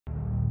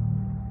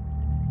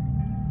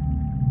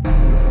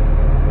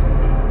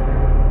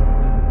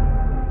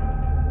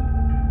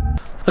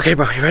Okay,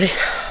 bro, you ready?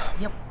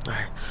 Yep.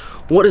 Alright.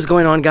 What is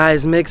going on,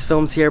 guys? Migz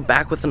Films here,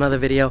 back with another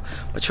video.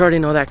 But you already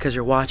know that because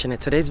you're watching it.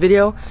 Today's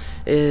video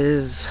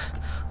is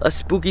a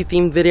spooky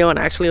themed video, and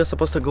actually it was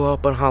supposed to go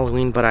up on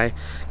Halloween, but I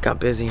got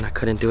busy and I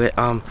couldn't do it.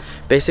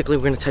 Basically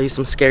we're gonna tell you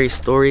some scary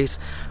stories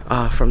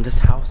from this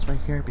house right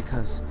here,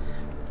 because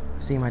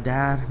see, my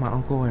dad, my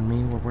uncle, and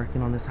me were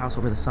working on this house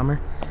over the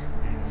summer.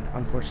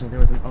 Unfortunately, there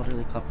was an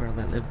elderly couple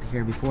that lived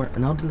here before.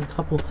 An elderly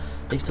couple,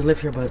 they used to live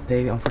here, but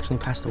they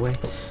unfortunately passed away.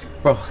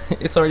 Bro,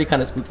 it's already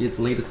kind of spooky. It's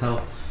late as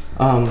hell.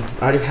 I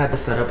already had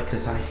this set up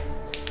because I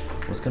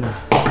was gonna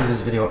do this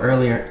video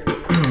earlier.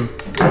 Let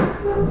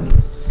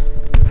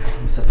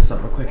me set this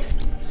up real quick.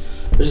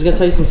 We're just gonna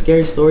tell you some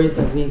scary stories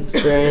that we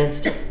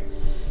experienced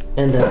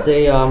and that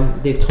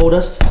they've told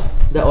us,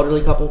 the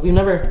elderly couple. We've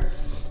never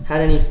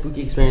had any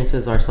spooky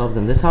experiences ourselves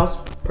in this house,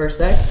 per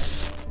se.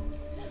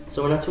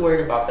 So we're not too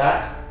worried about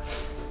that.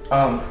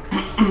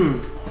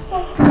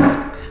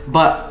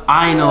 But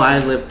I know I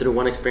lived through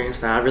one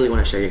experience that I really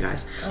want to share you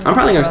guys. I'm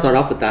probably gonna start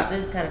off with that.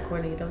 It's kind of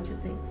corny, don't you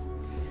think?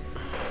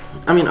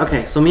 I mean,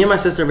 okay, so me and my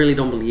sister really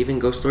don't believe in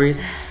ghost stories,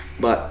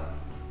 but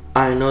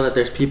I know that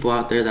there's people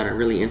out there that are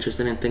really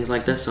interested in things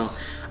like this, so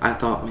I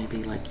thought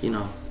maybe, like, you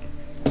know,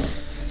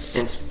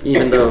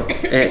 even though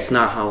it's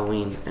not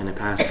Halloween and it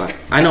passed, but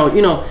I know,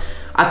 you know,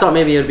 I thought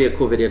maybe it would be a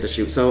cool video to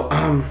shoot. So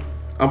I'm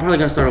probably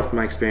gonna start off with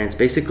my experience.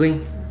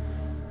 Basically,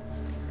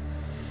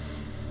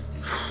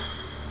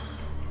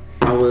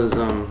 I was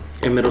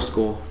in middle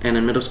school, and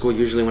in middle school,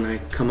 usually when I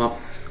come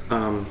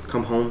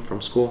home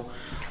from school,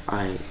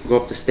 I go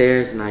up the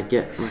stairs and I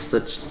get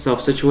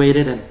myself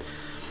situated, and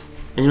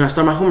you know, I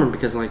start my homework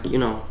because, like, you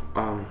know,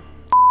 I'm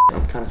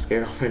kind of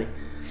scared already.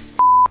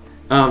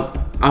 I'm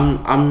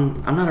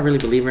not a really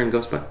believer in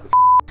ghosts, but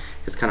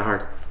it's kind of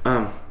hard.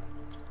 Oh,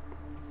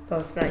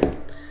 it's not.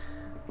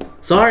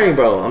 Sorry,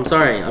 bro. I'm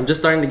sorry. I'm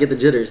just starting to get the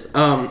jitters.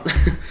 Oh,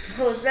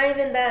 it's not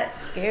even that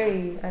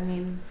scary. I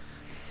mean,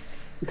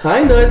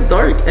 kinda. It's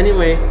dark.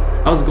 Anyway,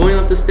 I was going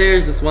up the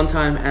stairs this one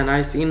time, and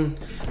I seen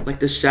like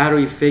this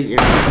shadowy figure.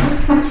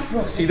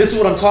 See, this is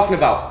what I'm talking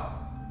about.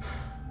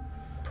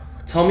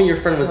 Tell me your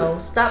friend was. No,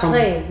 stop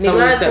playing. Tell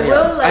me you set me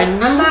up. Like,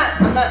 I'm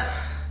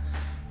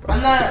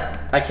not.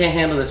 I can't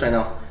handle this right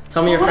now.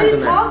 Tell me your friend's in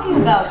there. What are you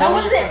talking about? That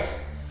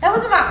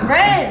wasn't my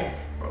friend.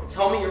 Bro,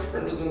 tell me your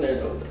friend was in there,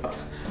 though.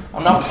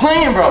 I'm not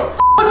playing, bro.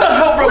 What the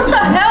hell, bro? What the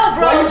hell,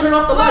 bro? Why you turn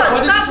off the light? Why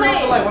did you stop turn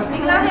off the light?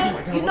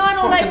 playing. You know I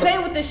don't like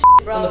playing with this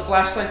shit, bro. On the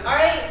flashlights.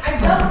 Alright, I'm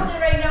done with it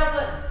right now,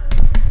 but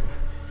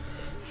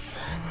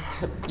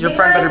your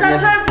friend better be in.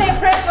 Stop trying to play a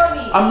prank on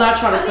me. I'm not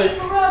trying to play.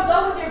 For real, I'm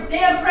done with your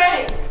damn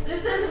pranks.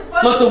 This isn't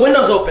funny. Look, the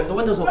window's open. The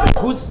window's open.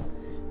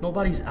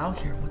 Nobody's out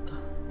here. What the?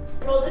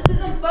 Bro, this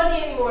isn't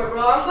funny anymore,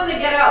 bro. I'm gonna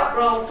get out,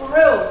 bro. For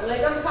real.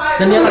 Like, I'm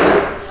tired.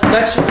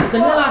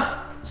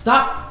 Daniela,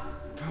 stop.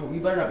 Bro,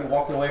 you better not be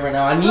walking away right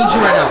now. I need you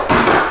right now.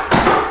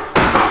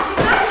 You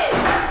got it.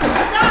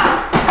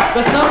 Stop.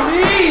 That's not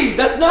me.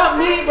 That's not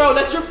me, bro.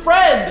 That's your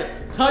friend.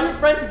 Tell your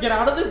friend to get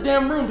out of this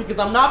damn room because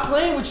I'm not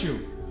playing with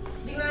you.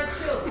 Be not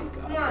chill.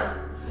 Come on.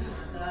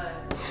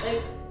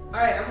 Like,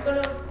 alright, I'm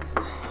gonna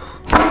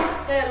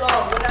play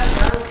along. Whatever.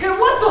 I don't care.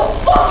 What the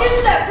fuck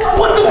is that, bro?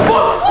 What the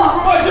fuck?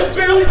 Bro, I just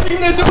barely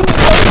seen that shit.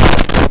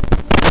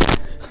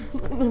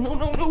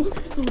 No.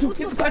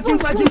 Get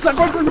inside.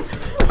 Run.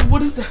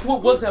 What is that?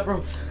 What was that,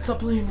 bro? Stop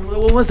playing, bro.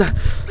 What was that?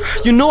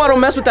 You know I don't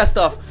mess with that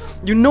stuff.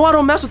 You know I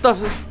don't mess with stuff.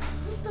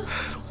 Bro,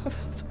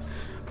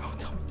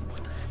 tell me,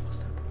 what the heck was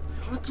that?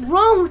 What's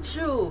wrong with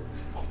you?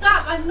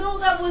 Stop. I know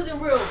that wasn't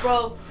real,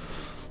 bro.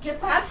 Get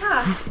past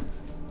her.